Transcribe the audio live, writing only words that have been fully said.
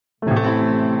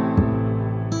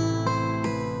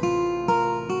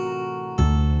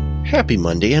Happy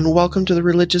Monday and welcome to the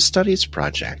Religious Studies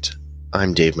Project.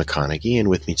 I'm Dave McConaughey and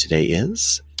with me today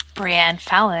is... Brianne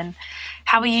Fallon.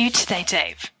 How are you today,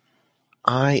 Dave?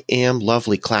 I am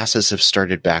lovely. Classes have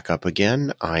started back up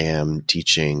again. I am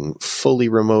teaching fully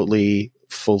remotely,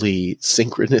 fully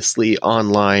synchronously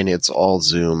online. It's all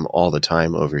Zoom all the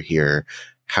time over here.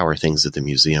 How are things at the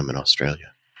museum in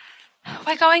Australia?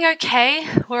 We're going okay.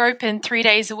 We're open 3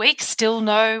 days a week. Still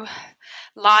no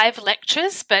live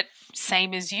lectures, but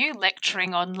same as you,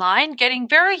 lecturing online, getting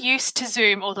very used to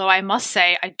Zoom, although I must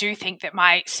say I do think that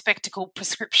my spectacle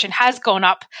prescription has gone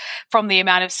up from the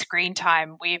amount of screen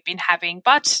time we've been having,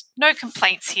 but no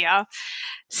complaints here.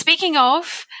 Speaking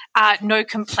of no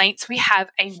complaints, we have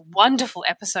a wonderful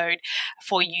episode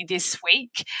for you this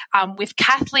week with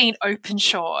Kathleen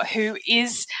Openshaw, who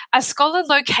is a scholar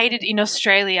located in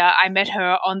Australia. I met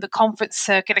her on the conference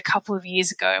circuit a couple of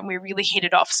years ago and we really hit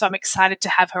it off, so I'm excited to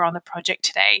have her on the project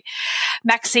today.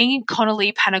 Maxine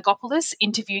Connolly-Panagopoulos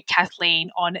interviewed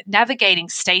Kathleen on navigating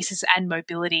stasis and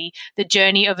mobility, the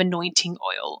journey of anointing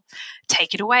oil.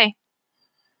 Take it away.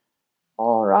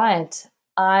 All right.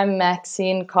 I'm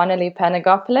Maxine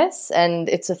Connolly-Panagopoulos, and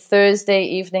it's a Thursday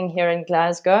evening here in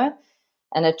Glasgow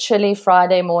and a chilly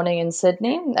Friday morning in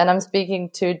Sydney. And I'm speaking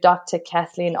to Dr.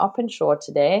 Kathleen Openshaw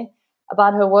today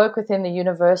about her work within the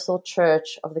Universal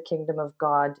Church of the Kingdom of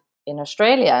God in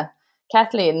Australia.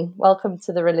 Kathleen, welcome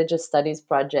to the Religious Studies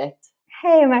Project.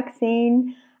 Hey,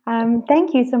 Maxine.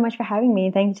 Thank you so much for having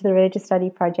me. Thank you to the Religious Study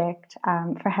Project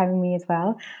for having me as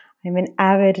well. I'm an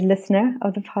avid listener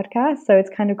of the podcast, so it's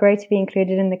kind of great to be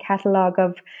included in the catalogue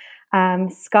of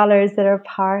scholars that are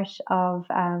part of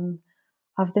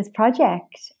this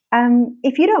project.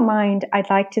 If you don't mind, I'd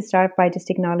like to start by just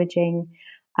acknowledging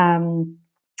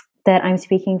that I'm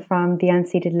speaking from the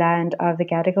unceded land of the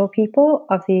Gadigal people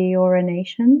of the Eora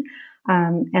Nation,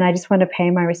 and I just want to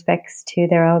pay my respects to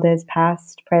their elders,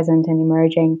 past, present, and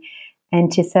emerging,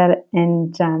 and to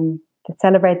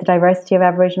celebrate the diversity of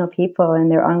Aboriginal people and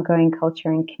their ongoing culture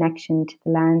and connection to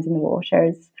the lands and the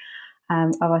waters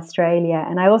of Australia.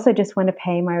 And I also just want to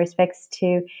pay my respects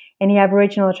to any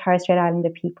Aboriginal or Torres Strait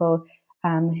Islander people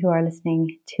who are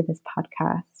listening to this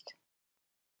podcast.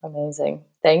 Amazing.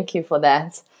 Thank you for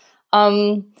that.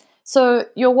 So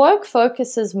your work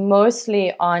focuses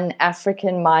mostly on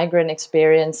African migrant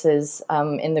experiences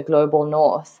in the global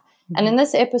north. And in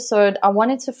this episode, I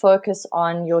wanted to focus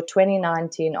on your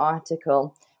 2019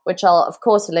 article, which I'll, of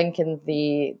course, link in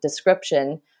the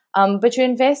description. But you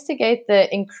investigate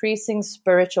the increasing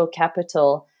spiritual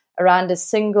capital around a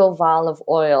single vial of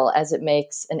oil as it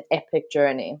makes an epic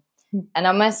journey. And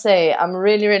I must say, I'm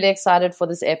really, really excited for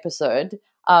this episode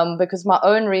because my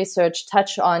own research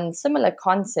touched on similar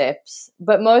concepts.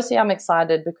 But mostly I'm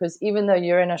excited because even though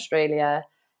you're in Australia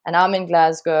and I'm in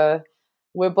Glasgow,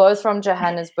 we're both from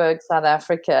Johannesburg, South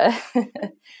Africa,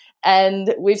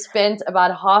 and we've spent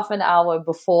about half an hour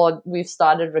before we've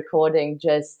started recording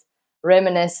just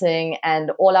reminiscing,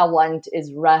 and all I want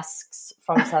is rusks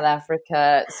from South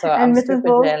Africa, so I'm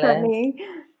super jealous.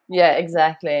 Yeah,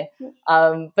 exactly.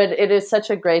 But it is such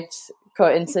a great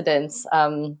coincidence.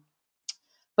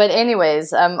 But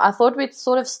anyways, I thought we'd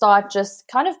sort of start just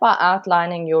kind of by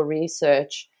outlining your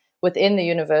research within the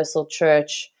Universal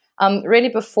Church, really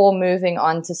before moving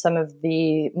on to some of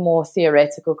the more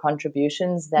theoretical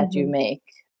contributions that you make.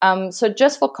 So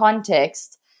just for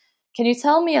context, can you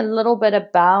tell me a little bit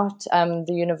about the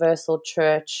Universal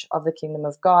Church of the Kingdom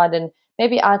of God and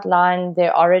maybe outline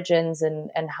their origins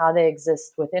and how they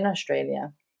exist within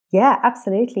Australia? Yeah,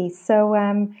 absolutely. So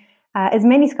as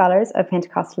many scholars of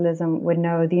Pentecostalism would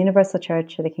know, the Universal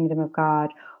Church of the Kingdom of God,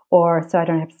 or so I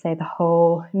don't have to say the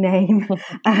whole name,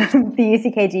 the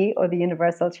UCKG or the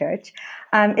Universal Church,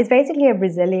 is basically a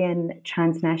Brazilian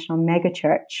transnational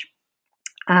megachurch.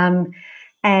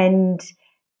 And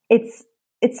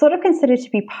it's sort of considered to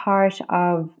be part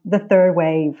of the third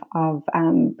wave of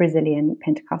Brazilian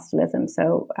Pentecostalism.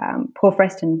 So Paul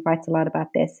Freston writes a lot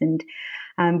about this. And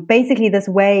basically this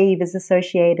wave is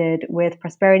associated with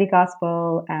prosperity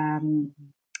gospel,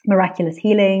 miraculous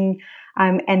healing,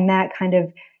 and that kind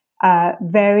of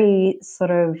very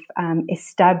sort of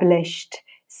established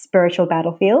spiritual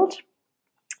battlefield,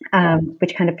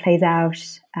 which kind of plays out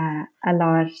a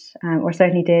lot, or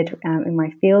certainly did in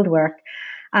my field work.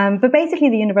 But basically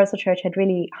the Universal Church had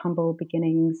really humble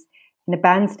beginnings in a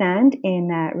bandstand in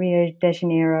Rio de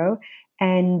Janeiro.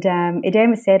 And Ide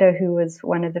Macedo, who was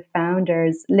one of the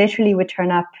founders, literally would turn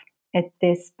up at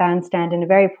this bandstand in a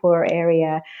very poor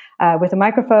area with a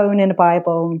microphone and a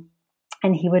Bible,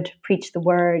 and he would preach the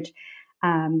word.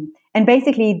 And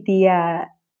basically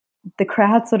the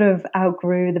crowd sort of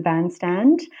outgrew the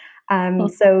bandstand.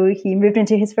 So he moved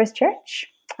into his first church,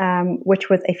 which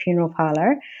was a funeral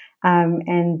parlor.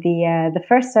 And the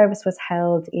first service was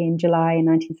held in July in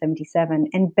 1977.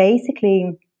 And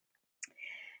basically,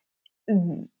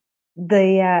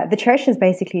 the church has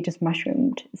basically just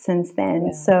mushroomed since then.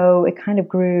 Yeah. So it kind of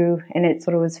grew, and it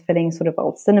sort of was filling sort of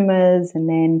old cinemas, and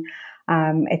then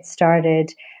it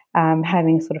started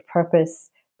having sort of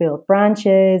purpose-built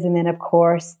branches, and then of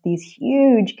course these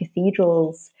huge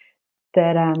cathedrals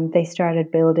that they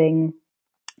started building.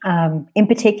 In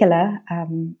particular,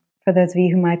 for those of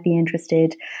you who might be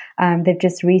interested, they've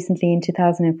just recently, in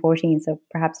 2014, so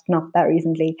perhaps not that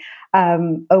recently,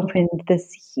 opened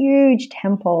this huge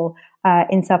temple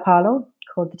in Sao Paulo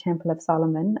called the Temple of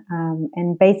Solomon.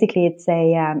 And basically it's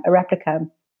a replica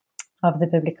of the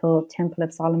biblical Temple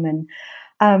of Solomon.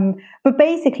 But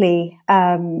basically,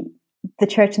 the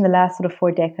church in the last sort of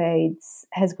 4 decades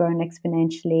has grown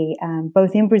exponentially,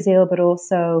 both in Brazil, but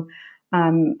also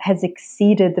has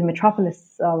exceeded the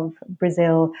metropolis of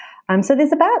Brazil. So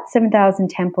there's about 7,000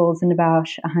 temples in about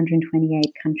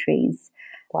 128 countries.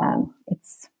 Wow.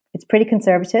 It's pretty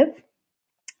conservative,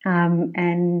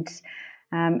 and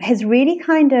has really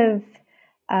kind of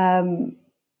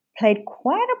played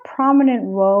quite a prominent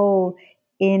role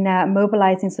in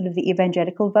mobilizing sort of the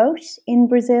evangelical vote in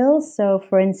Brazil. So,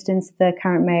 for instance, the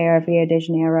current mayor of Rio de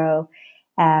Janeiro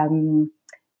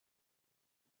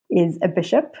is a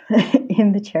bishop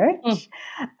in the church.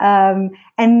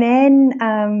 And then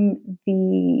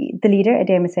the leader,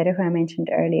 Ade Macedo, who I mentioned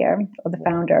earlier, or the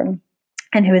founder,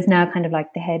 and who is now kind of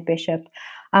like the head bishop,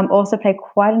 also played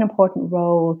quite an important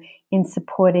role in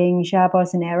supporting Jair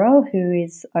Bolsonaro, who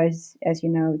is, as you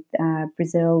know,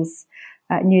 Brazil's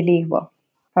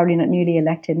probably not newly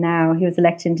elected now. He was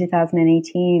elected in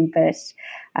 2018, but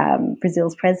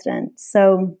Brazil's president.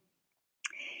 So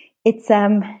it's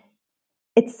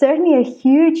certainly a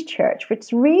huge church.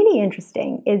 What's really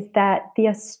interesting is that the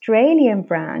Australian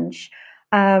branch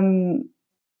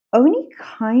only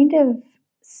kind of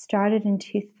started in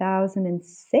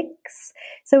 2006.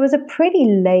 So it was a pretty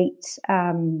late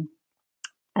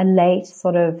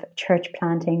sort of church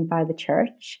planting by the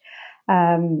church.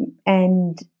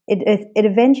 And it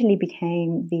eventually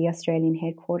became the Australian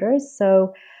headquarters.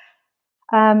 So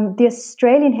the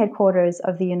Australian headquarters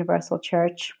of the Universal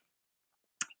Church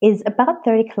is about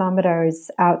 30 kilometers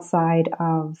outside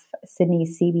of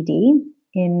Sydney's CBD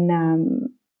in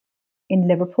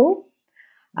Liverpool.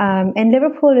 And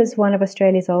Liverpool is one of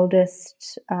Australia's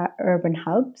oldest urban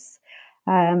hubs.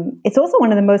 It's also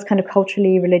one of the most kind of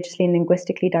culturally, religiously, and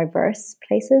linguistically diverse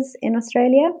places in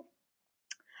Australia.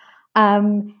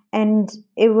 And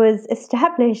it was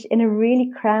established in a really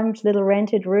cramped little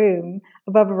rented room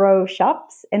above a row of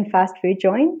shops and fast food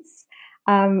joints.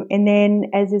 And then,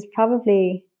 as is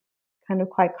probably kind of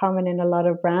quite common in a lot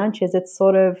of branches, it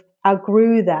sort of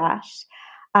outgrew that.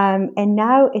 And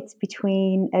now it's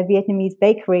between a Vietnamese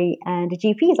bakery and a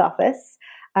GP's office,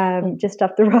 just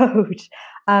up the road.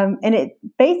 And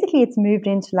it's moved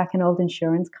into like an old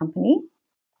insurance company.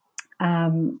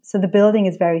 So the building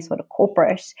is very sort of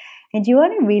corporate, and you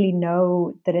only really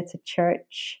know that it's a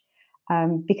church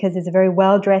because there's a very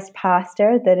well-dressed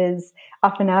pastor that is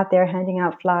often out there handing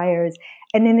out flyers.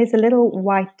 And then there's a little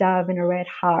white dove and a red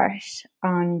heart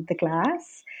on the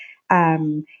glass.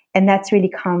 And that's really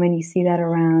common. You see that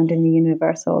around in the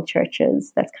universal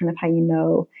churches. That's kind of how you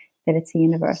know that it's a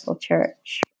universal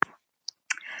church.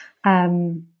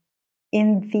 No.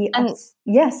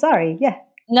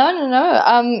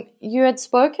 You had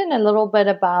spoken a little bit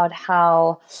about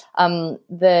how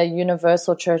the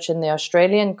Universal Church in the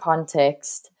Australian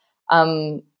context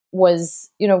was,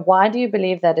 why do you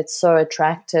believe that it's so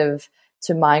attractive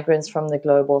to migrants from the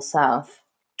global south?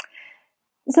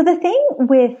 So the thing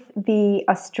with the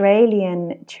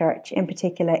Australian church in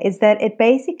particular is that it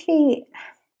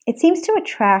seems to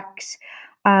attract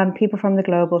people from the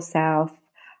global south.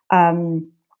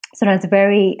 So there's a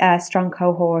very strong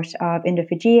cohort of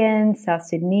Indo-Fijians, South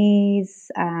Sudanese,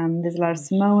 there's a lot of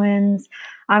Samoans,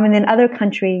 and then other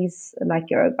countries like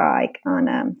Uruguay,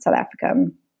 Ghana, South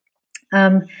Africa.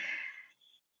 And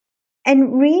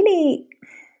really,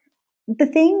 the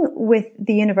thing with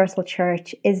the Universal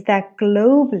Church is that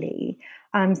globally,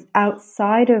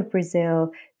 outside of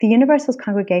Brazil, the Universal's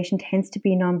congregation tends to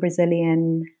be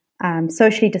non-Brazilian,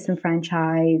 socially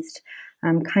disenfranchised,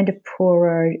 kind of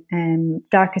poorer,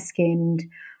 darker skinned,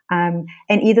 and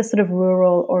either sort of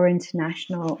rural or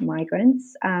international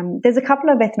migrants. There's a couple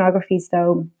of ethnographies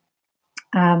though.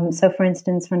 So for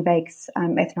instance, Van Beek's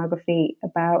ethnography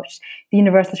about the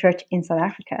Universal Church in South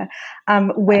Africa,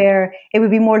 where it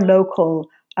would be more local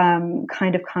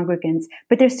kind of congregants,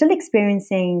 but they're still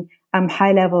experiencing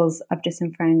high levels of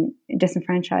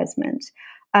disenfranchisement.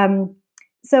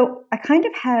 So I kind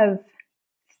of have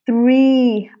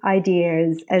three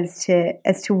ideas as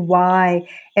to why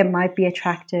it might be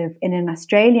attractive in an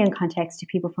Australian context to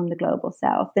people from the global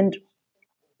south. And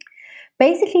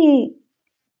basically,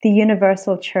 the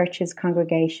Universal Church's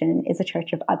congregation is a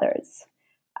church of others.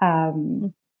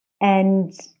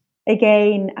 And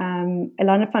again,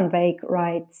 Ilana van Wyk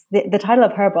writes, the title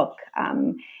of her book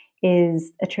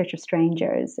is A Church of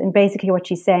Strangers. And basically what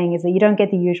she's saying is that you don't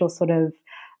get the usual sort of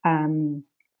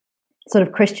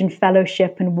Christian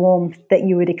fellowship and warmth that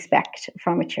you would expect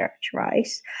from a church, right?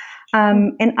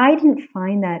 And I didn't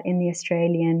find that in the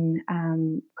Australian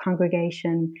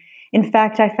congregation. In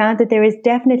fact, I found that there is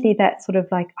definitely that sort of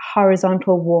like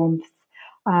horizontal warmth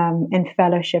and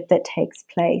fellowship that takes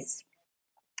place.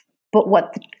 But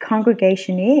what the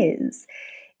congregation is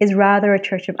rather a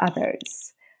church of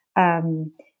others.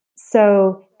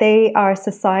 So they are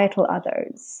societal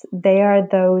others. They are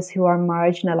those who are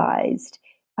marginalized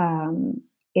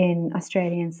in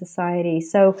Australian society.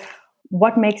 So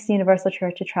what makes the Universal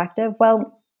Church attractive?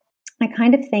 Well, I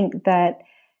kind of think that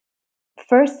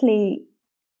firstly,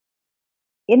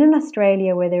 in an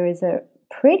Australia where there is a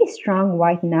pretty strong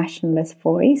white nationalist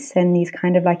voice and these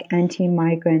kind of like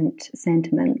anti-migrant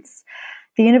sentiments,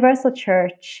 the Universal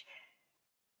Church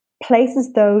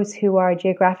places those who are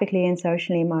geographically and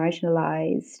socially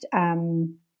marginalized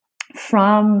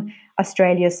from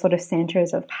Australia's sort of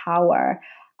centers of power.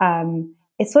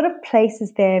 It sort of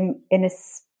places them in a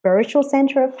spiritual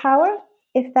center of power,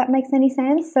 if that makes any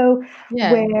sense. So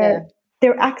where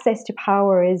their access to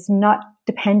power is not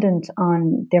dependent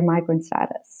on their migrant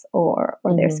status or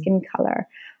their skin color.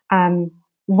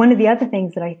 One of the other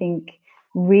things that I think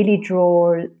really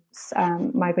draws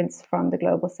migrants from the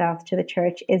global south to the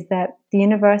church is that the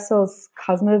Universal's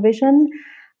cosmovision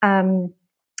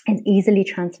is easily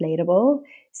translatable.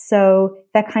 So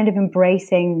that kind of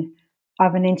embracing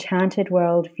of an enchanted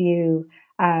worldview,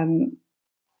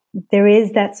 there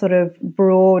is that sort of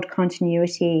broad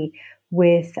continuity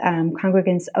with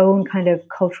congregants' own kind of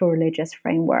cultural religious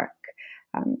framework.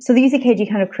 So the UCKG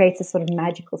kind of creates a sort of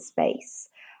magical space,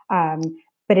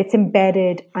 but it's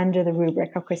embedded under the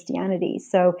rubric of Christianity.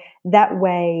 So that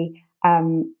way,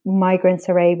 migrants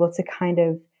are able to kind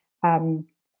of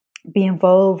be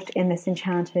involved in this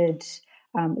enchanted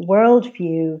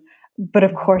worldview, but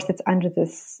of course it's under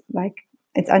this, like,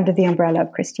 it's under the umbrella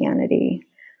of Christianity.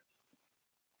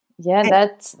 Yeah,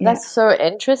 that's so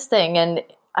interesting. And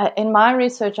in my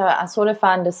research, I sort of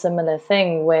found a similar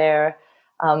thing where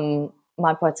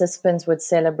my participants would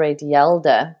celebrate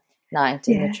Yelda night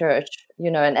in the church,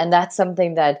 and that's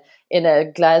something that in a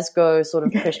Glasgow sort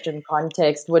of Christian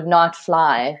context would not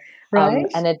fly. Right.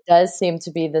 And it does seem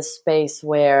to be the space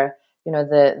where,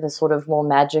 the sort of more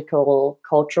magical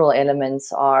cultural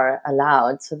elements are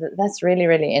allowed. So that's really,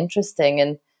 really interesting.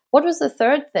 And what was the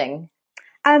third thing?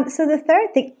 So the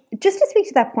third thing, just to speak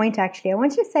to that point, actually, I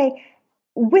want you to say,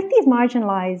 with these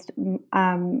marginalized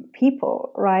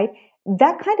people, right,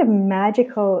 that kind of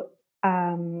magical,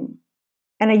 and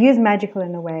I use magical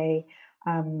in a way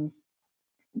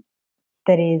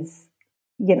that is,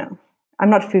 I'm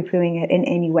not poo-pooing it in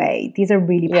any way. These are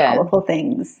really powerful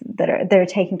things that are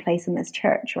taking place in this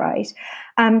church, right?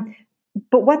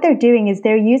 But what they're doing is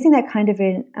they're using that kind of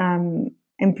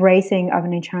embracing of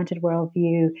an enchanted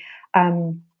worldview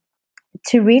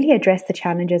to really address the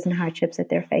challenges and hardships that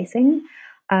they're facing,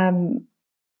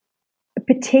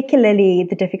 particularly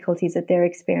the difficulties that they're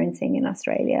experiencing in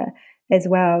Australia as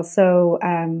well. So,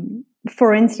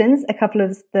 for instance, a couple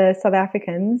of the South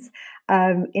Africans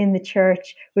in the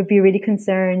church would be really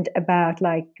concerned about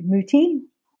like muti.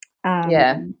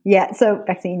 So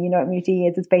vaccine, you know what muti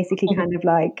is. It's basically kind of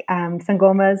like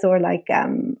sangomas or like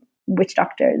witch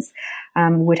doctors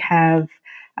would have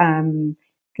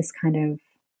this kind of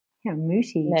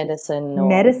muti medicine,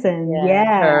 herbs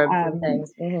and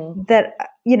things that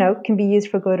can be used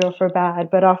for good or for bad,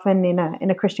 but often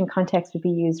in a Christian context would be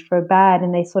used for bad,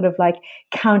 and they sort of like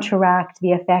counteract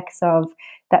the effects of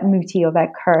that muti or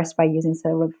that curse by using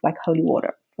sort of like holy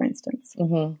water, for instance.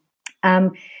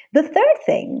 The third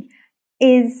thing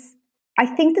is, I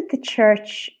think that the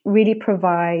church really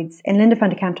provides, and Linda van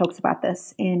der Kamp talks about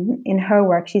this in her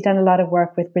work. She's done a lot of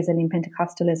work with Brazilian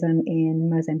Pentecostalism in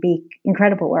Mozambique.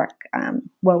 Incredible work,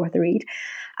 well worth a read.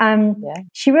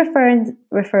 She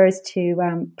refers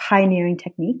to pioneering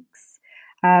techniques.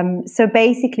 So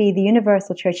basically, the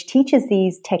Universal Church teaches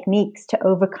these techniques to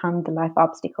overcome the life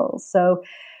obstacles. So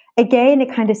again,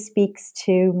 it kind of speaks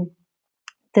to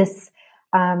this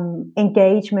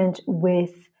engagement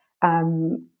with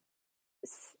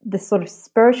this sort of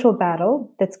spiritual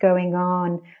battle that's going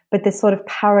on, but this sort of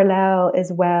parallel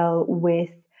as well with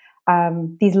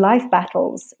these life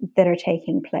battles that are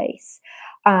taking place.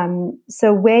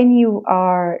 So when you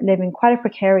are living quite a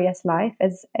precarious life,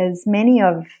 as many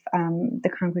of the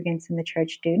congregants in the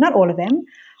church do, not all of them,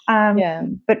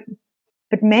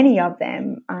 but many of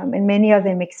them, and many of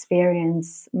them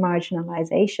experience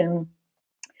marginalization.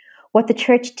 What the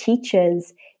church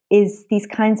teaches is these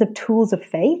kinds of tools of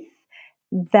faith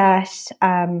that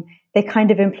they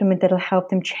kind of implement that'll help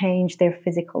them change their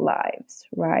physical lives,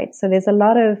 right? So there's a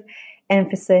lot of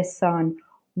emphasis on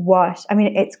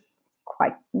it's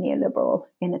quite neoliberal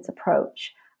in its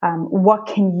approach. What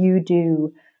can you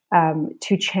do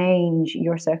to change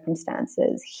your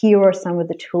circumstances? Here are some of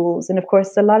the tools. And of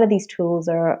course, a lot of these tools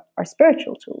are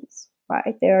spiritual tools,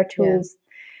 right? They are tools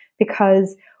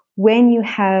because when you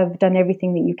have done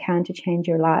everything that you can to change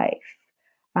your life,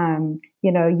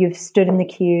 you've stood in the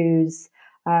queues,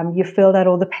 you've filled out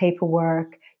all the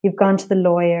paperwork, you've gone to the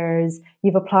lawyers,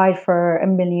 you've applied for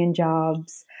 1 million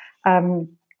jobs.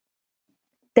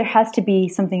 There has to be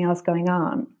something else going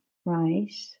on,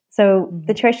 right? So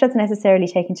the church doesn't necessarily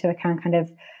take into account kind of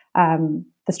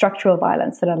the structural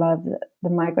violence that a lot of the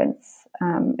migrants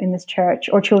in this church,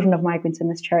 or children of migrants in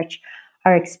this church,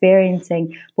 are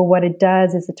experiencing. But what it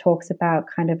does is it talks about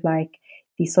kind of like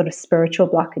these sort of spiritual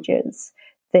blockages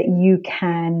that you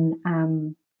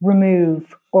can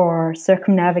remove or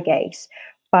circumnavigate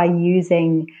by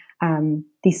using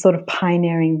these sort of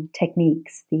pioneering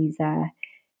techniques,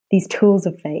 these tools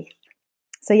of faith.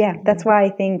 So that's why I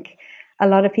think a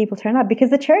lot of people turn up,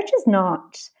 because the church is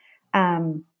not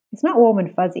it's not warm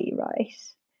and fuzzy, right?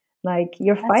 Like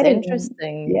you're fighting.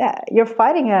 Interesting. You're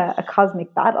fighting a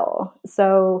cosmic battle.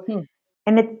 So,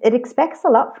 and it expects a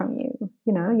lot from you.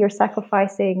 You know, you're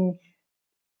sacrificing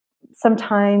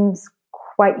sometimes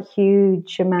quite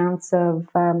huge amounts of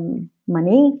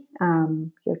money,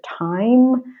 your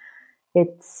time.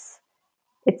 It's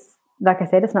like I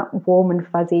said, it's not warm and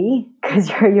fuzzy because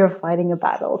you're fighting a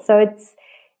battle. So it's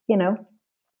really,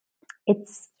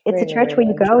 a church where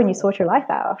you go and you sort your life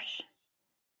out.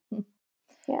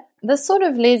 Yeah. This sort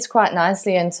of leads quite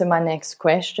nicely into my next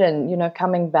question,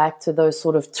 coming back to those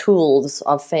sort of tools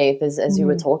of faith as you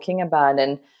were talking about.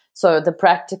 And so the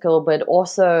practical, but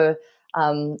also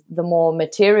the more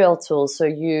material tools. So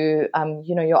your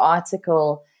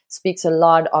article speaks a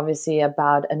lot, obviously,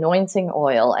 about anointing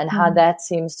oil and how that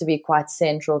seems to be quite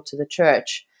central to the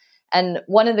church. And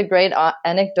one of the great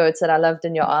anecdotes that I loved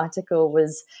in your article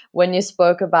was when you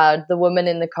spoke about the woman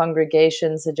in the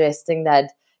congregation suggesting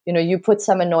that, you put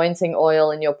some anointing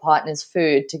oil in your partner's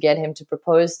food to get him to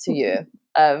propose to you.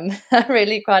 I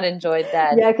really quite enjoyed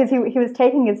that. Yeah, because he was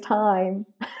taking his time.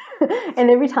 And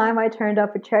every time I turned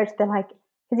up at church, they're like,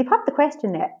 has he popped the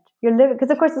question yet? You're living, because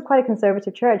of course it's quite a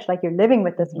conservative church, like you're living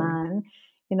with this man.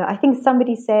 I think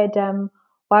somebody said,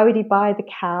 why would he buy the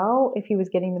cow if he was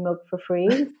getting the milk for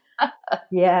free?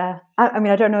 Yeah. I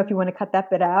mean, I don't know if you want to cut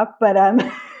that bit out, but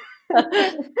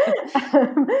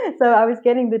so I was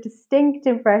getting the distinct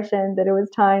impression that it was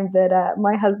time that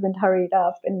my husband hurried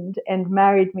up and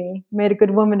married me, made a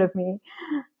good woman of me.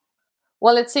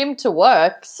 Well, it seemed to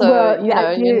work. So,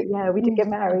 we did get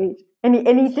married. And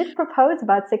he did propose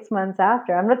about 6 months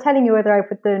after. I'm not telling you whether I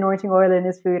put the anointing oil in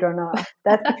his food or not.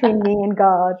 That's between me and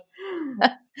God.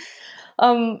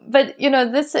 But,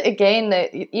 this, again,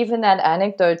 even that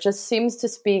anecdote just seems to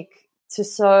speak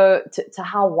to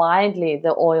how widely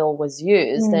the oil was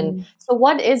used. And so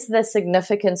what is the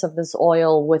significance of this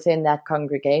oil within that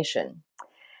congregation?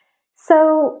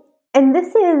 So, and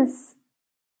this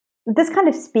kind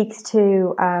of speaks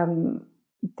to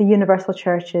the Universal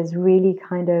Church's really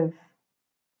kind of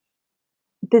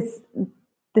this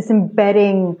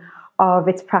embedding of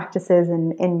its practices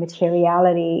in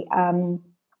materiality.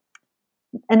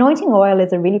 Anointing oil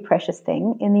is a really precious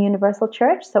thing in the Universal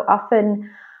Church. So often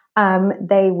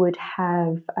they would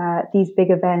have these big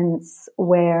events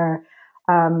where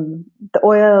the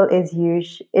oil is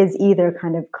either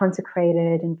kind of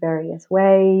consecrated in various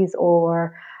ways,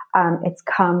 or it's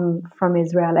come from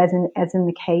Israel, as in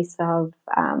the case of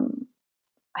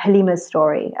Halima's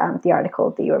story, the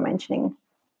article that you were mentioning.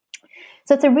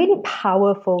 So it's a really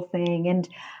powerful thing, and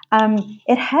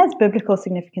it has biblical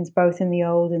significance both in the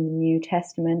Old and the New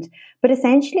Testament. But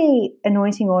essentially,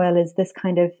 anointing oil is this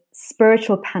kind of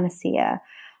spiritual panacea.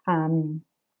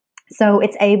 So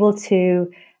it's able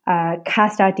to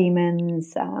cast out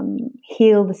demons,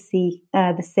 heal the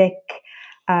sick.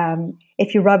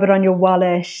 If you rub it on your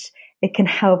wallet, it can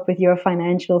help with your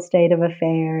financial state of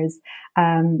affairs.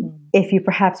 If you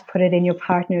perhaps put it in your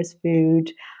partner's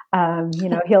food,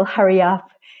 he'll hurry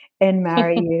up and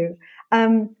marry you.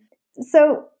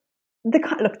 So the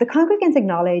congregants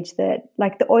acknowledge that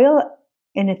like the oil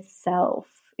in itself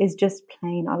is just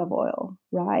plain olive oil,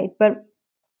 right? But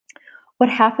what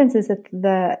happens is that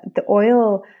the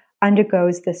oil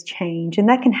undergoes this change, and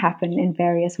that can happen in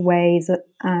various ways.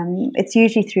 It's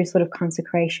usually through sort of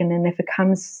consecration, and if it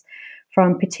comes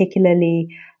from particularly,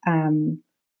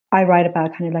 I write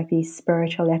about kind of like these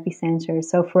spiritual epicenters.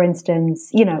 So, for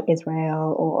instance,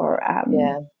 Israel or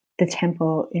the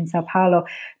temple in Sao Paulo.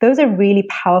 Those are really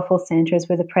powerful centers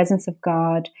where the presence of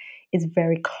God is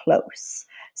very close.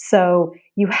 So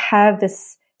you have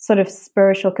this sort of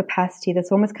spiritual capacity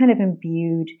that's almost kind of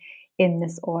imbued in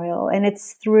this oil. And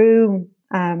it's through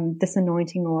this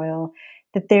anointing oil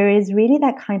that there is really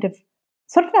that kind of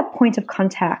sort of that point of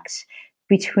contact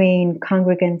between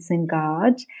congregants and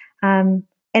God. And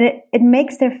it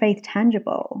makes their faith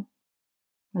tangible,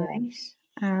 right?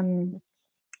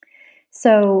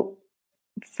 So,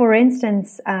 for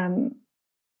instance,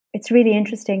 it's really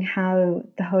interesting how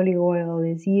the holy oil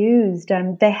is used.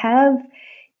 They have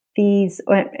these,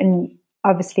 and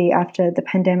obviously after the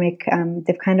pandemic,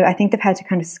 I think they've had to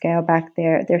kind of scale back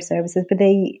their services, but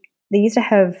they used to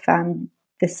have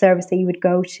this service that you would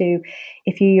go to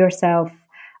if you yourself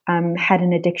had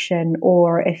an addiction,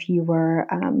 or if you were,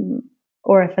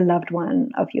 or if a loved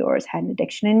one of yours had an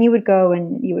addiction, and you would go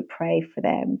and you would pray for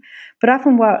them. But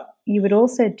often what you would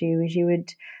also do is you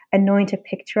would anoint a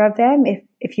picture of them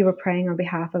if you were praying on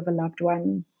behalf of a loved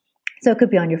one. So it could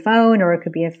be on your phone, or it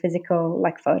could be a physical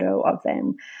like photo of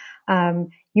them.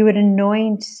 You would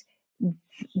anoint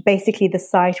basically the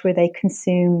site where they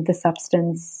consume the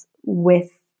substance with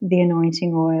the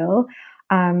anointing oil.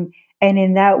 And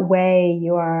in that way,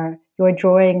 you're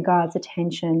drawing God's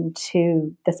attention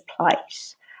to this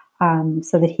plight,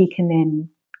 so that He can then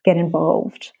get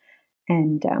involved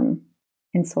and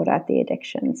sort out the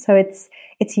addiction. So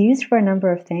it's used for a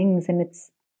number of things, and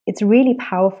it's really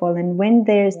powerful. And when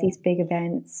there's these big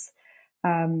events,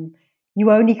 you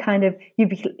only kind of you'd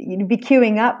be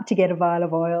queuing up to get a vial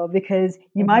of oil, because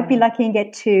you might be lucky and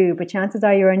get two, but chances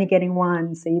are you're only getting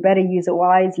one, so you better use it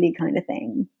wisely, kind of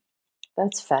thing.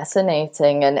 That's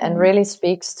fascinating, and really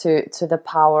speaks to the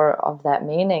power of that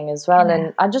meaning as well. Yeah.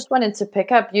 And I just wanted to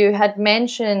pick up, you had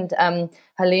mentioned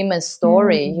Halima's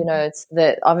story. You know, it's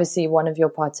obviously one of your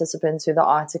participants who the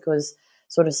article is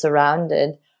sort of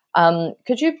surrounded.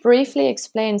 Could you briefly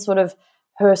explain sort of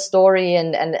her story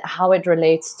and how it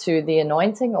relates to the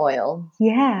anointing oil?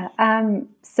 Yeah.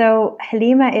 So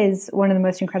Halima is one of the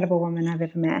most incredible women I've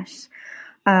ever met.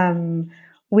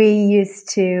 We used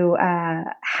to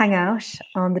hang out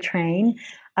on the train.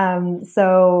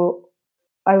 So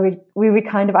I would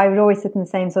always sit in the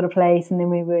same sort of place, and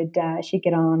then she'd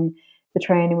get on the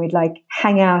train and we'd like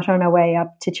hang out on our way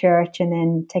up to church and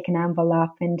then take an amble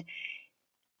up. And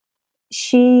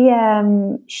she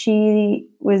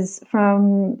was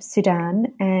from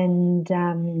Sudan,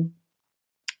 and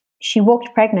she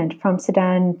walked pregnant from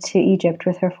Sudan to Egypt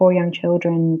with her 4 young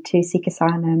children to seek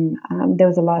asylum. There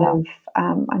was a lot of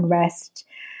unrest.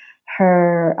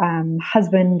 Her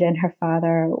husband and her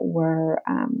father were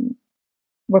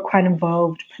quite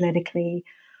involved politically,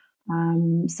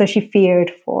 so she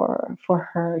feared for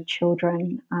her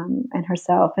children and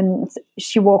herself. And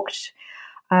she walked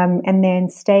and then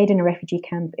stayed in a refugee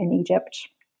camp in Egypt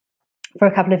for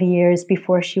a couple of years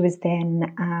before she was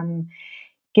then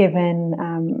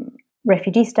given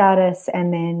refugee status,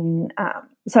 and then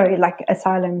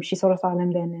asylum. She sought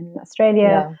asylum then in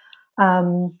Australia.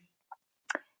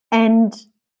 And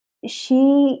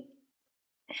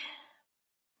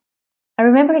I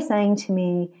remember her saying to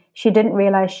me she didn't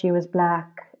realize she was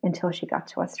Black until she got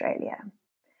to Australia,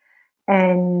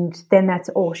 and then that's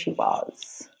all she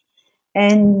was.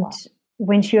 And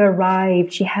when she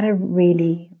arrived, she had a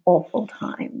really awful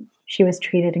time. She was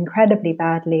treated incredibly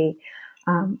badly.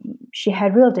 She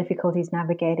had real difficulties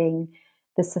navigating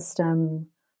the system.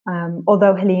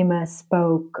 Although Halima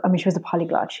spoke, she was a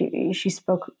polyglot. She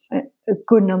spoke a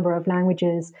good number of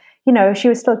languages. You know, she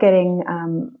was still getting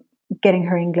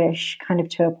her English kind of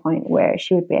to a point where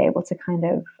she would be able to kind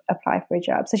of apply for a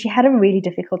job. So she had a really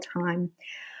difficult time.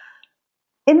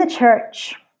 In the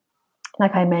church,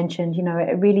 like I mentioned, you know,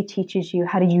 it really teaches you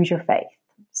how to use your faith.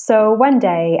 So one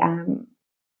day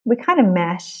we kind of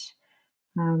met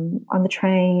on the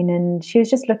train, and she was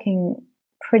just looking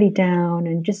pretty down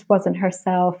and just wasn't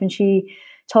herself. And she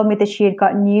told me that she had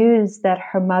got news that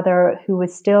her mother, who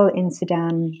was still in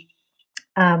Sudan,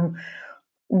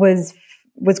 was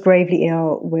gravely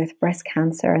ill with breast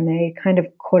cancer, and they kind of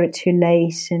caught it too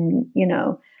late. And, you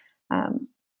know,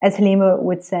 as Halima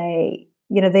would say,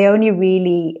 they only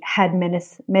really had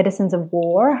medicines of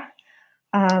war.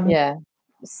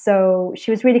 So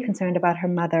she was really concerned about her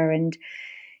mother, and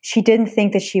she didn't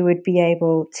think that she would be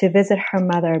able to visit her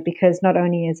mother because not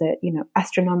only is it,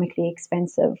 astronomically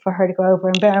expensive for her to go over,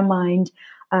 and bear in mind,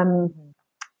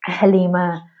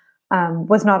 Halima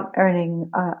was not earning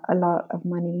a lot of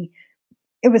money.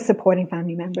 It was supporting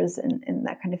family members and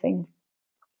that kind of thing.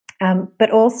 But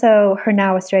also her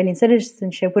now Australian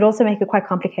citizenship would also make it quite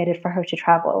complicated for her to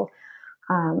travel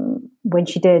when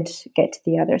she did get to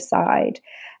the other side.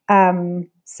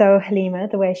 So Halima,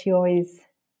 the way she always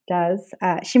does,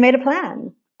 she made a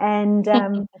plan. And,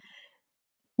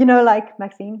 like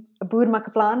Maxine, a boer maak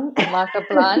 'n plan. Maak 'n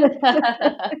plan.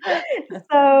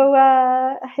 So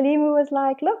Halima was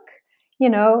like, look,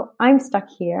 I'm stuck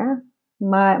here.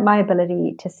 My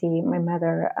ability to see my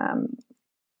mother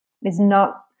is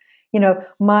not,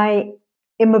 my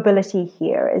immobility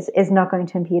here is not going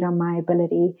to impede on my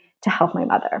ability to help my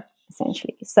mother,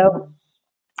 essentially. So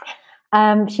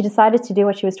she decided to do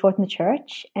what she was taught in the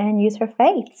church and use her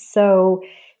faith. So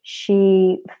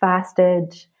she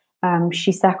fasted,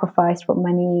 she sacrificed what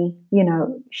money,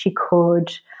 she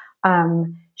could.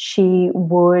 She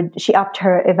upped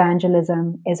her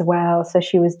evangelism as well. So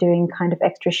she was doing kind of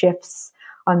extra shifts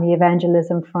on the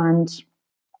evangelism front.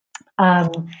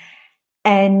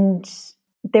 And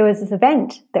there was this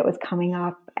event that was coming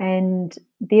up, and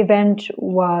the event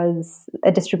was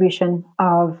a distribution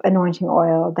of anointing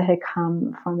oil that had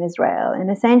come from Israel. And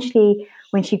essentially,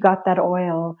 when she got that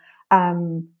oil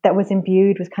that was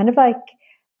imbued with kind of like,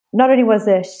 not only was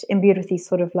it imbued with these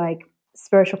sort of like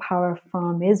spiritual power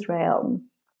from Israel,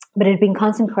 but it had been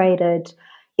consecrated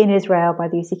in Israel by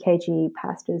the UCKG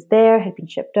pastors there, had been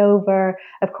shipped over.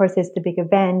 Of course, there's the big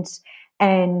event,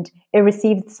 and it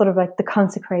received sort of like the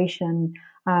consecration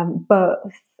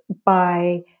both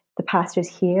by the pastors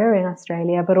here in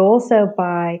Australia, but also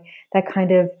by that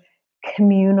kind of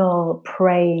communal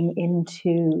praying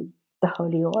into the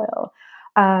holy oil.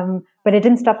 But it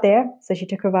didn't stop there. So she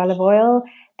took her olive oil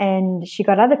and she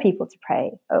got other people to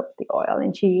pray over the oil,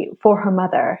 and for her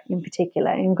mother in particular,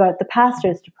 and got the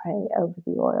pastors to pray over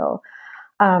the oil.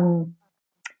 And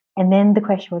then the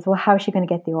question was, well, how is she going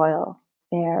to get the oil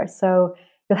there? So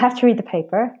you'll have to read the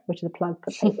paper, which is a plug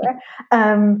for paper.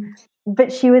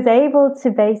 But she was able to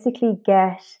basically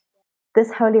get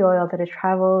this holy oil that had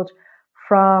traveled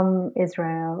from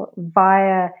Israel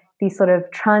via these sort of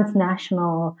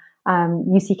transnational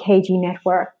UCKG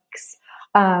networks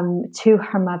to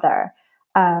her mother.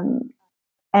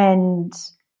 And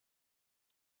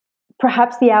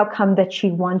perhaps the outcome that she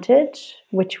wanted,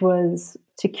 which was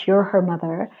to cure her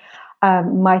mother,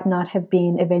 might not have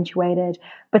been eventuated,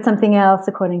 but something else,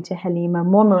 according to Halima,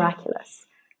 more miraculous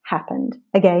happened.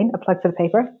 Again, a plug for the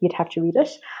paper, you'd have to read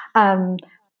it.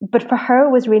 But for her,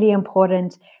 it was really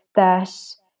important that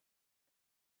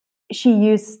she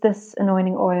used this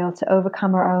anointing oil to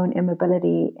overcome her own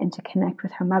immobility and to connect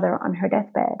with her mother on her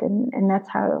deathbed. And that's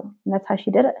how she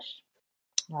did it.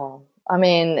 Oh, I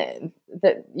mean,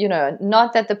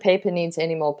 not that the paper needs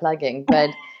any more plugging, but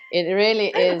it really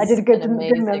is. I did a good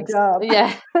enough job.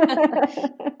 Yeah.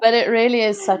 But it really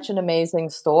is such an amazing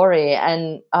story.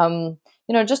 And,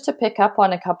 just to pick up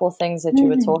on a couple of things that you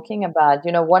were talking about,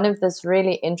 one of this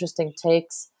really interesting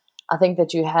takes, I think,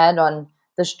 that you had on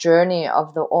this journey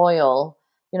of the oil,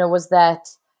 was that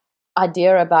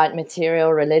idea about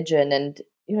material religion and,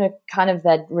 kind of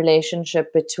that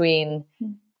relationship between,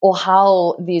 or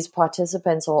how these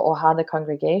participants or how the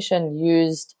congregation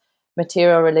used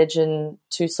material religion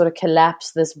to sort of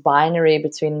collapse this binary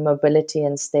between mobility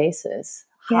and stasis.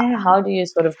 Yeah. How do you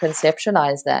sort of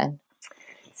conceptualize that?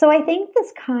 So I think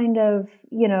this kind of,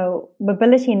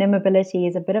 mobility and immobility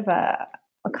is a bit of a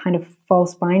kind of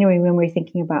false binary when we're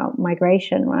thinking about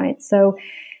migration, right? So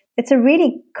it's a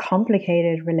really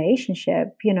complicated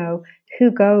relationship,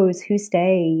 who goes, who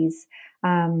stays,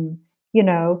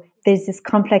 there's this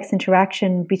complex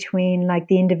interaction between like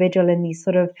the individual and these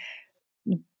sort of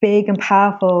big and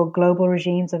powerful global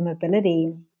regimes of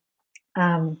mobility,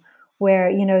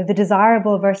 where, the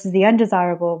desirable versus the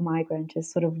undesirable migrant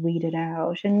is sort of weeded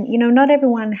out. And, not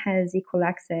everyone has equal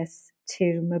access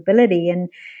to mobility. And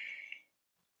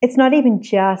it's not even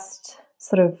just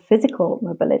sort of physical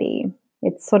mobility.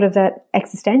 It's sort of that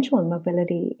existential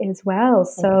mobility as well.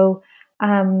 So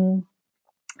a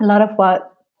lot of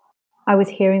what I was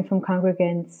hearing from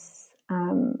congregants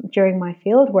during my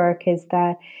field work is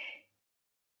that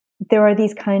there are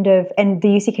these kind of, and the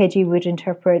UCKG would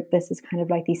interpret this as kind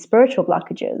of like these spiritual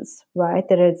blockages, right?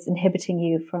 That it's inhibiting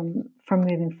you from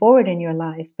moving forward in your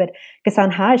life. But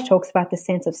Ghassan Haj talks about the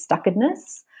sense of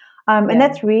stuckedness. And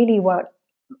that's really what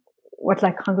what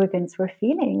like congregants were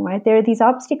feeling, right? There are these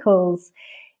obstacles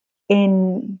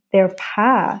in their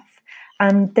path,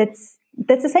 that's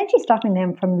essentially stopping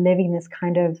them from living this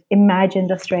kind of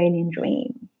imagined Australian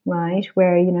dream, right?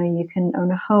 Where, you know, you can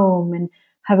own a home and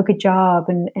have a good job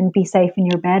and be safe in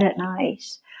your bed at night.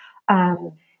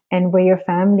 And where your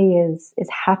family is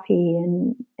happy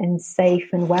and safe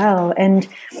and well. And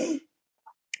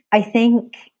I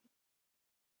think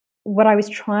what I was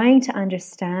trying to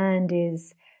understand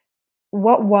is,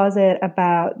 what was it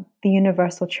about the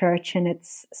universal church and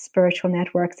its spiritual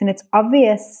networks and its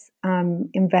obvious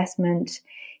investment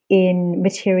in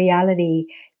materiality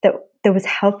that was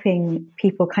helping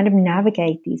people kind of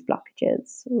navigate these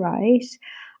blockages, right?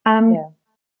 And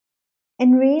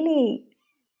really,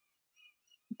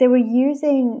 they were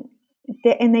using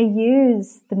and they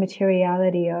use the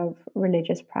materiality of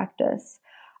religious practice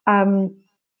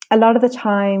a lot of the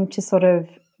time to sort of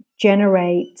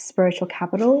generate spiritual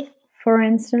capital, for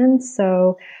instance.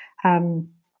 So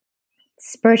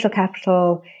spiritual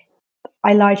capital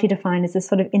I largely define as a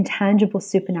sort of intangible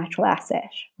supernatural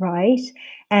asset, right?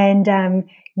 And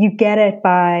you get it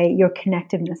by your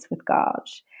connectiveness with God.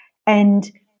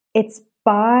 And it's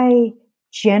by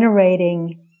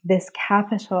generating this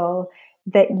capital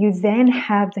that you then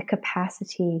have the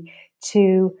capacity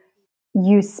to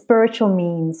use spiritual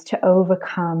means to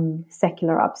overcome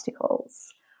secular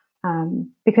obstacles.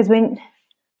 Because when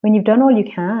you've done all you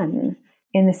can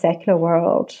in the secular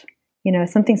world, you know,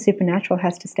 something supernatural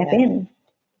has to step in,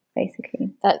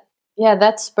 basically.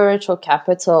 That spiritual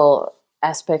capital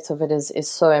aspect of it is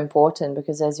so important,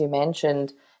 because as you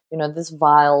mentioned, you know, this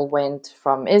vial went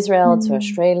from Israel to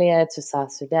Australia to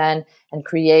South Sudan and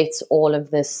creates all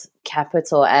of this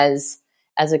capital as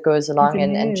it goes along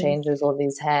and changes all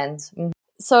these hands.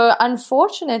 So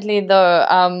unfortunately,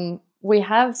 though, we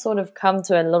have sort of come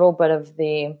to a little bit of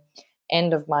the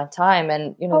end of my time,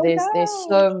 and you know, there's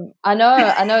so I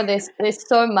know there's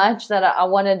so much that I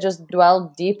want to just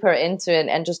dwell deeper into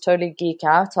and just totally geek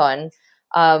out on.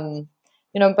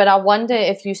 You know, but I wonder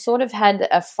if you sort of had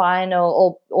a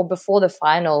final or before the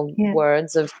final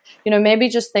words of, you know, maybe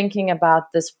just thinking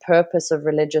about this purpose of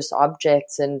religious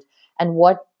objects and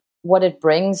what it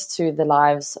brings to the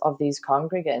lives of these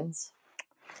congregants.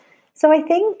 So I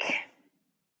think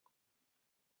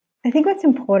what's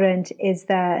important is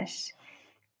that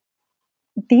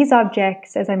these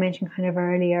objects, as I mentioned kind of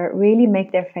earlier, really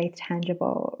make their faith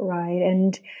tangible, right?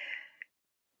 And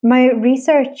my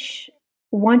research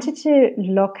wanted to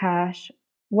look at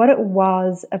what it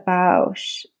was about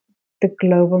the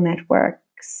global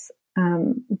networks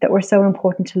that were so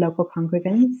important to local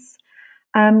congregants,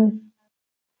 and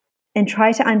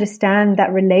try to understand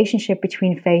that relationship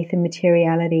between faith and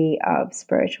materiality of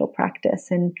spiritual practice,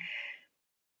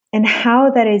 and how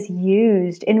that is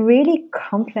used in really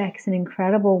complex and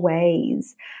incredible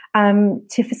ways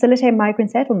to facilitate migrant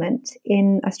settlement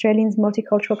in Australia's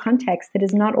multicultural context that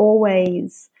is not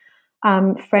always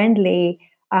friendly,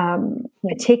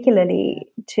 particularly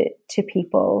to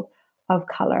people of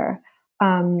colour.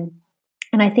 And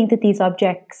I think that these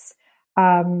objects,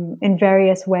 in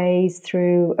various ways,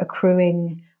 through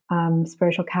accruing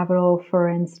spiritual capital, for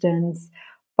instance,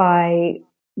 by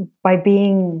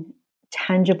being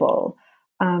tangible,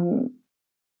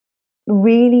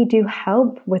 really do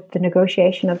help with the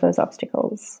negotiation of those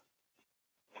obstacles.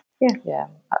 Yeah,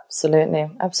 absolutely.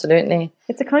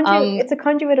 It's a conduit. It's a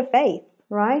conduit of faith,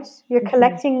 right? You're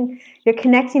connecting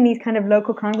these kind of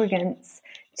local congregants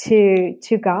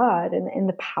to God and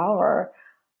the power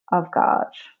of God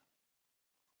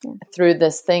through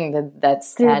this thing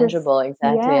that's tangible,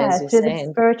 exactly as you're saying,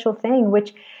 the spiritual thing,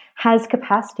 which has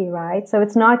capacity, right? So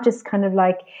it's not just kind of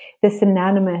like this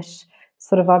inanimate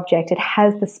sort of object. It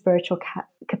has the spiritual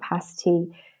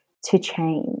capacity to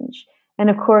change. And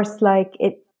of course, like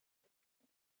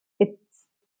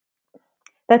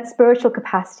that spiritual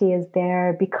capacity is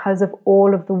there because of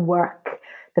all of the work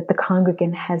that the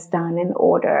congregant has done in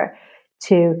order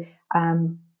to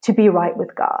be right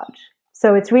with God.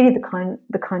 So it's really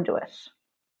the conduit.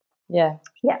 Yeah,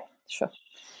 sure.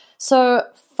 So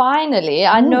finally,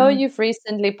 I know you've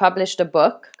recently published a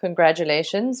book.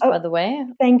 Congratulations, by the way.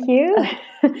 Thank you.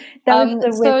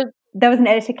 That was an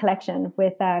edited collection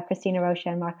with Christina Rocha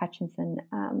and Mark Hutchinson.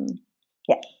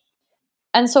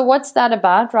 And so what's that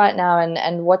about right now,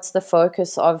 and what's the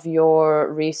focus of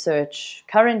your research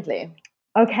currently?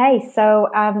 Okay, so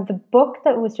the book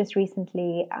that was just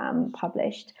recently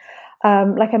published,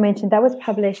 like I mentioned, that was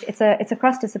published. It's a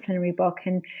cross-disciplinary book,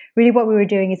 and really what we were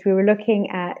doing is we were looking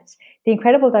at the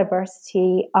incredible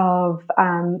diversity of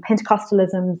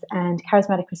Pentecostalisms and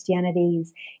charismatic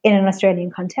Christianities in an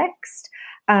Australian context,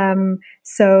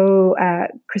 So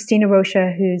Christina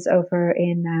Rocha, who's over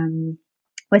in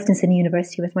Western Sydney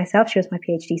University with myself, she was my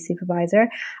PhD supervisor,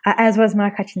 as was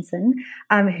Mark Hutchinson,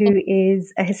 who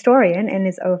is a historian and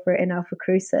is over in Alpha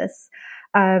Crucis.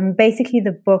 Basically,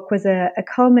 the book was a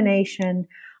culmination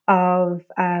of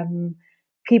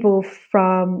people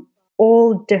from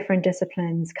all different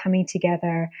disciplines coming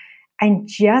together and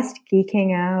just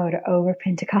geeking out over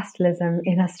Pentecostalism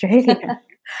in Australia.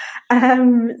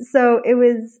 So it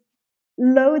was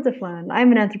loads of fun.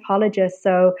 I'm an anthropologist,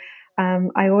 so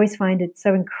I always find it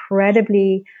so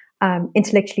incredibly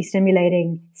intellectually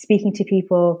stimulating speaking to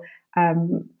people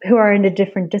who are in a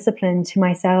different discipline to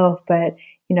myself, but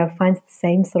finds the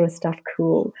same sort of stuff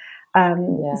cool.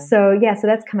 So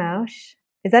that's come out.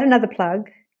 Is that another plug?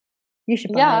 You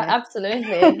should buy it.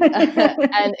 Absolutely.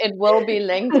 And it will be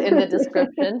linked in the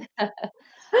description.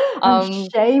 I'm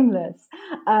shameless.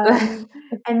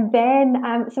 And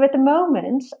then, so at the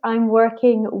moment, I'm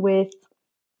working with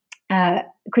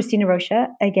Christina Rocha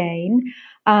again,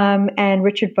 and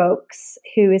Richard Vokes,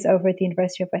 who is over at the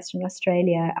University of Western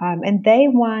Australia. And they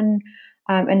won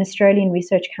an Australian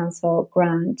Research Council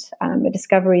grant, a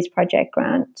Discoveries Project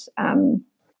grant,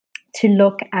 to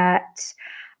look at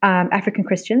African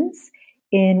Christians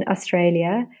in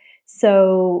Australia.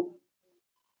 So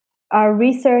our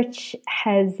research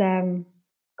has gone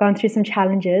through some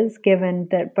challenges, given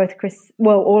that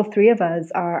all three of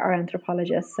us are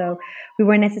anthropologists. So we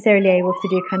weren't necessarily able to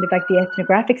do kind of like the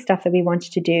ethnographic stuff that we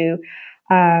wanted to do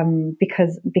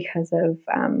because of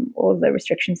all the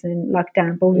restrictions and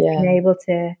lockdown. But we've been able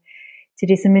to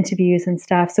do some interviews and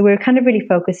stuff. So we're kind of really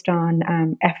focused on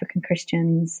African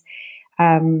Christians,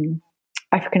 African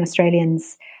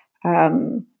Australians,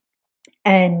 and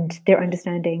their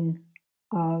understanding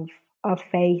of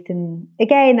faith, and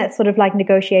again, that's sort of like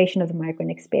negotiation of the migrant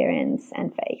experience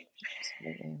and faith.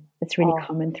 Absolutely. It's really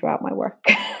common throughout my work.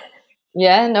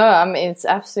 It's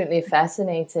absolutely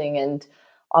fascinating, and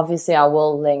obviously I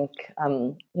will link,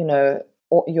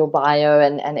 your bio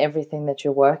and everything that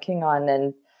you're working on.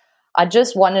 And I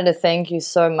just wanted to thank you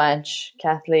so much,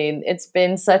 Kathleen. It's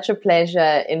been such a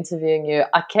pleasure interviewing you.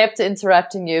 I kept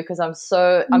interrupting you because I'm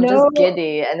just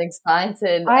giddy and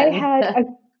excited.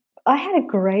 I had a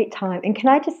great time. And can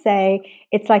I just say,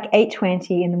 it's like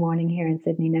 8:20 in the morning here in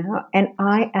Sydney now, and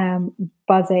I am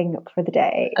buzzing for the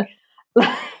day.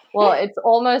 Well, it's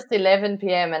almost 11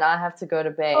 p.m. and I have to go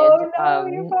to bed. Oh, no,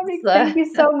 you're probably... Thank you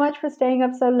so much for staying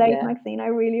up so late, Maxine. I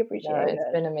really appreciate it.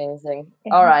 It's been amazing.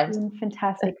 All right. Been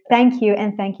fantastic. Thank you.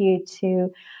 And thank you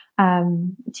to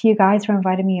you guys for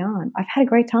inviting me on. I've had a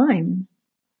great time.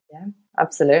 Yeah,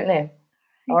 absolutely.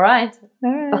 All right.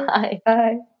 Bye.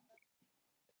 Bye.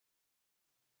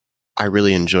 I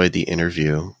really enjoyed the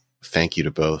interview. Thank you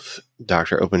to both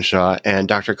Dr. Openshaw and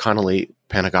Dr. Connolly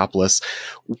Panagopoulos.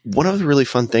 One of the really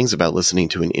fun things about listening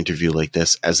to an interview like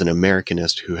this as an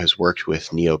Americanist who has worked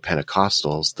with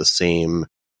neo-Pentecostals, the same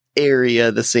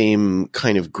area, the same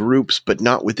kind of groups, but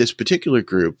not with this particular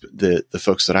group, the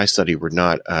folks that I study were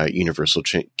not Universal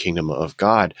Kingdom of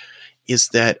God, is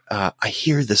that I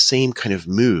hear the same kind of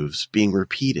moves being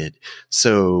repeated.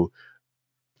 So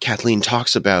Kathleen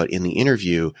talks about in the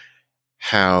interview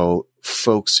how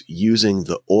folks using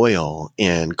the oil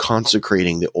and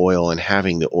consecrating the oil and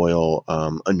having the oil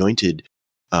anointed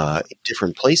in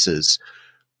different places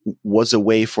was a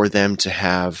way for them to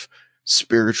have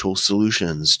spiritual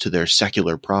solutions to their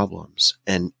secular problems.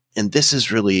 And this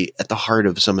is really at the heart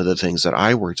of some of the things that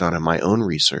I worked on in my own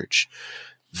research.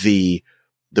 The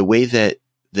way that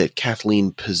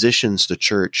Kathleen positions the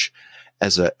church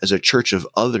as a church of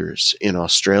others in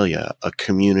Australia, a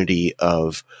community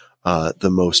of the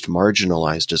most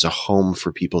marginalized, as a home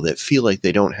for people that feel like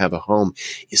they don't have a home,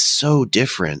 is so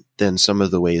different than some of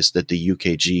the ways that the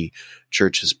UKG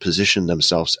church has positioned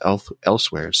themselves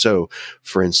elsewhere. So,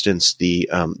 for instance, the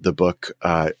book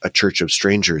A Church of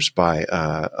Strangers by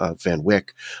Van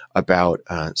Wyck about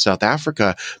South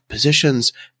Africa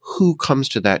positions who comes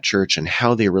to that church and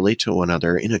how they relate to one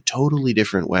another in a totally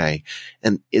different way.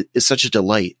 And it is such a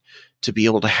delight to be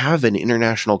able to have an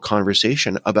international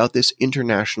conversation about this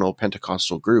international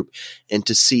Pentecostal group and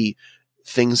to see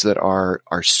things that are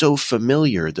so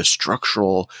familiar, the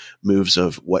structural moves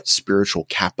of what spiritual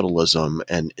capitalism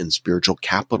and spiritual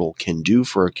capital can do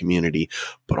for a community,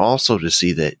 but also to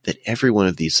see that every one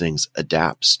of these things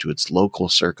adapts to its local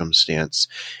circumstance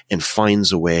and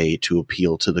finds a way to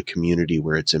appeal to the community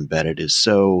where it's embedded is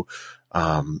so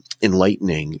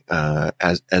enlightening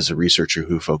as a researcher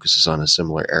who focuses on a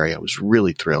similar area. I was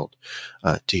really thrilled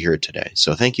to hear it today.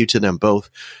 So thank you to them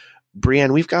both.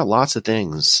 Brianne, we've got lots of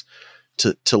things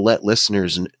to let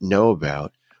listeners know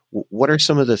about. what are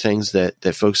some of the things that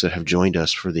folks that have joined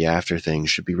us for the After Things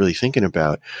should be really thinking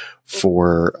about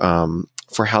for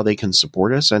how they can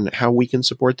support us and how we can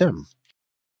support them?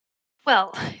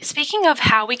 Well, speaking of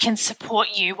how we can support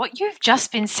you, what you've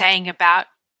just been saying about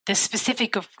the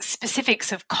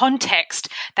specifics of context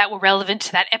that were relevant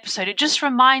to that episode, it just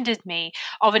reminded me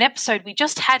of an episode we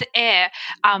just had air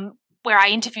where I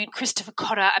interviewed Christopher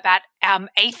Cotter about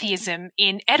atheism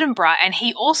in Edinburgh, and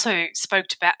he also spoke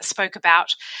about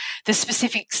the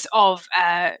specifics of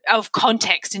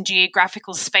context and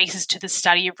geographical spaces to the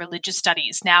study of religious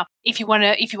studies. Now, if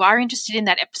you are interested in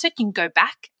that episode, you can go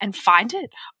back and find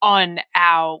it on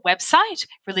our website,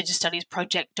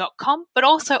 religiousstudiesproject.com, but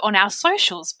also on our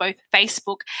socials, both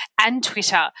Facebook and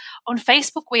Twitter. On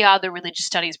Facebook, we are the Religious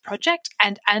Studies Project,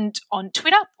 and on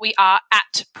Twitter, we are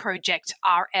at Project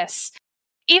RS.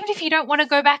 Even if you don't want to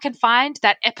go back and find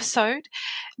that episode,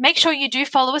 make sure you do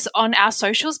follow us on our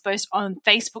socials, both on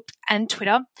Facebook and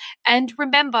Twitter. And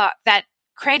remember that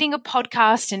creating a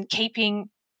podcast and keeping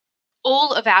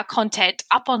all of our content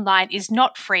up online is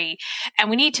not free. And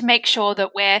we need to make sure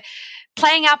that we're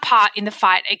playing our part in the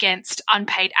fight against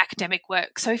unpaid academic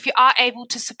work. So if you are able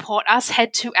to support us,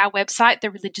 head to our website,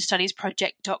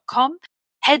 thereligiousstudiesproject.com.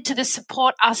 Head to the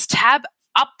Support Us tab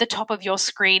up the top of your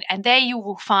screen, and there you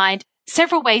will find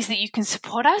several ways that you can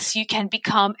support us. You can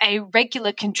become a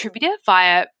regular contributor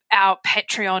via our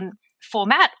Patreon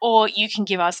format, or you can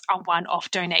give us a one-off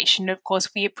donation. Of course,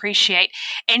 we appreciate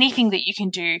anything that you can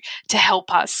do to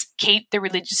help us keep the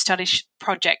Religious Studies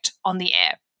Project on the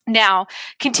air. Now,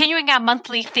 continuing our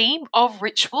monthly theme of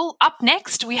ritual, up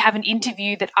next we have an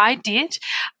interview that I did.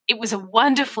 It was a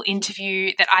wonderful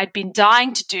interview that I'd been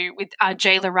dying to do with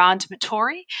Jay Larand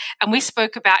Matori, and we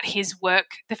spoke about his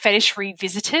work, The Fetish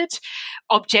Revisited,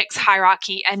 Objects,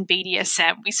 Hierarchy, and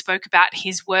BDSM. We spoke about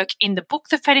his work in the book,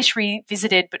 The Fetish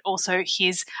Revisited, but also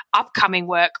his upcoming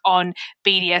work on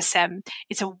BDSM.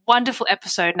 It's a wonderful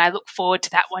episode, and I look forward to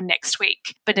that one next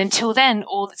week. But until then,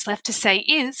 all that's left to say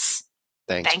is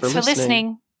thanks for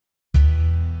listening.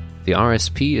 The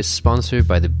RSP is sponsored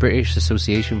by the British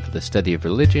Association for the Study of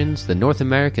Religions, the North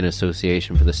American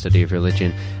Association for the Study of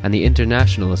Religion, and the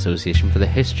International Association for the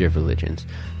History of Religions.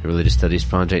 The Religious Studies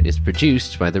Project is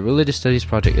produced by the Religious Studies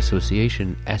Project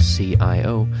Association,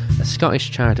 SCIO, a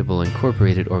Scottish charitable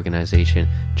incorporated organisation,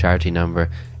 charity number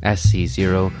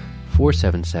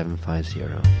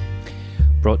SC047750.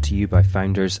 Brought to you by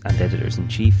founders and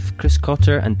editors-in-chief Chris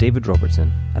Cotter and David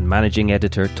Robertson, and managing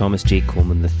editor Thomas J.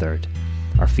 Coleman III.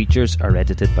 Our features are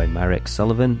edited by Marek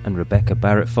Sullivan and Rebecca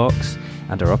Barrett-Fox,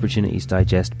 and our Opportunities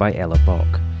Digest by Ella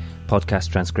Bach.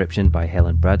 Podcast transcription by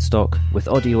Helen Bradstock, with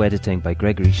audio editing by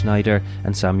Gregory Schneider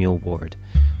and Samuel Ward.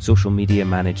 Social media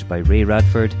managed by Ray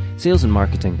Radford, sales and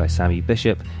marketing by Sammy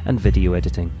Bishop, and video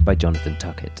editing by Jonathan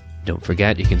Tuckett. Don't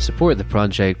forget you can support the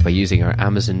project by using our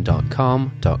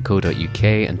amazon.com, .co.uk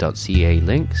and .ca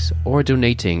links, or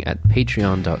donating at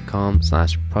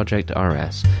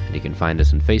patreon.com/projectrs, and you can find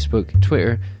us on Facebook,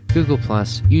 Twitter, Google+,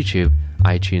 YouTube,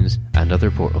 iTunes and other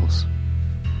portals.